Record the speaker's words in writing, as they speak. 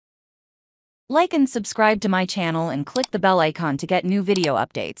Like and subscribe to my channel and click the bell icon to get new video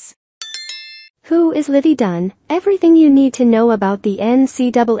updates. Who is Livvy Dunne? Everything you need to know about the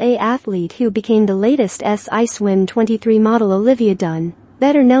NCAA athlete who became the latest SI Swim 23 model. Livvy Dunne,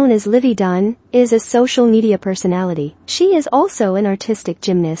 better known as Livvy Dunne, is a social media personality. She is also an artistic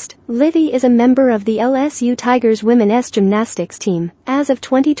gymnast. Livvy is a member of the LSU Tigers women's gymnastics team. As of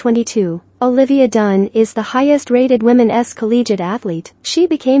 2022, Livvy Dunne is the highest-rated women's collegiate athlete. She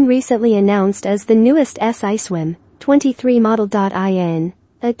became recently announced as the newest SI Swim 23 model.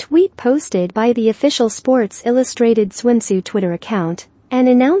 A tweet posted by the official Sports Illustrated swimsuit Twitter account. An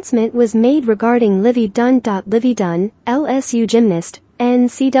announcement was made regarding Livvy Dunne. Livvy Dunne, LSU gymnast,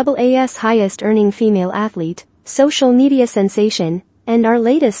 NCAA's highest-earning female athlete, social media sensation, and our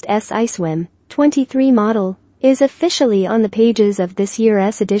latest SI Swim 23 model, is officially on the pages of this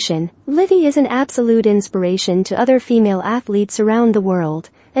year's edition. Livvy is an absolute inspiration to other female athletes around the world,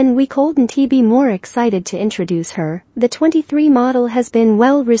 and we couldn't be more excited to introduce her. The 23 model has been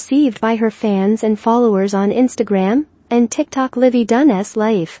well received by her fans and followers on Instagram and TikTok. Livvy Dunne's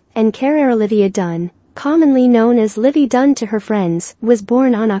life and career. Livvy Dunne, commonly known as Livvy Dunne to her friends, was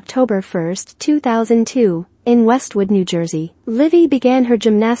born on October 1, 2002, in Westwood, New Jersey. Livvy began her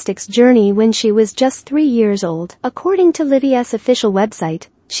gymnastics journey when she was just 3 years old. According to Livvy's official website,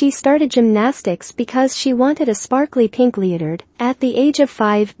 she started gymnastics because she wanted a sparkly pink leotard. At the age of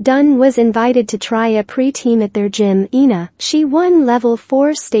 5, Dunne was invited to try a pre-team at their gym, Ncaa. She won Level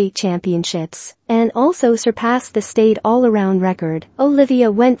 4 state championships and also surpassed the state all-around record.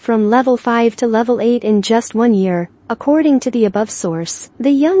 Olivia went from Level 5 to Level 8 in just 1 year, according to the above source.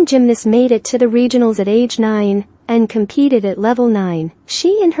 The young gymnast made it to the regionals at age 9 and competed at Level 9.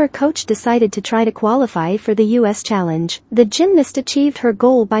 She and her coach decided to try to qualify for the U.S. Challenge. The gymnast achieved her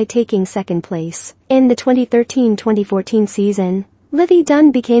goal by taking second place. In the 2013-2014 season, Livvy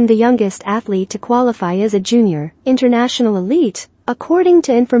Dunne became the youngest athlete to qualify as a junior international elite. According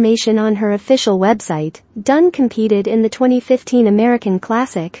to information on her official website, Dunne competed in the 2015 American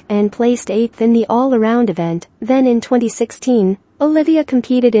Classic and placed 8th in the all-around event. Then in 2016, Olivia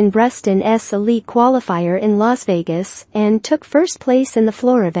competed in Breaston's elite qualifier in Las Vegas and took first place in the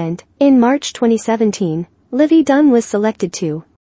floor event. In March 2017, Livvy Dunne was selected to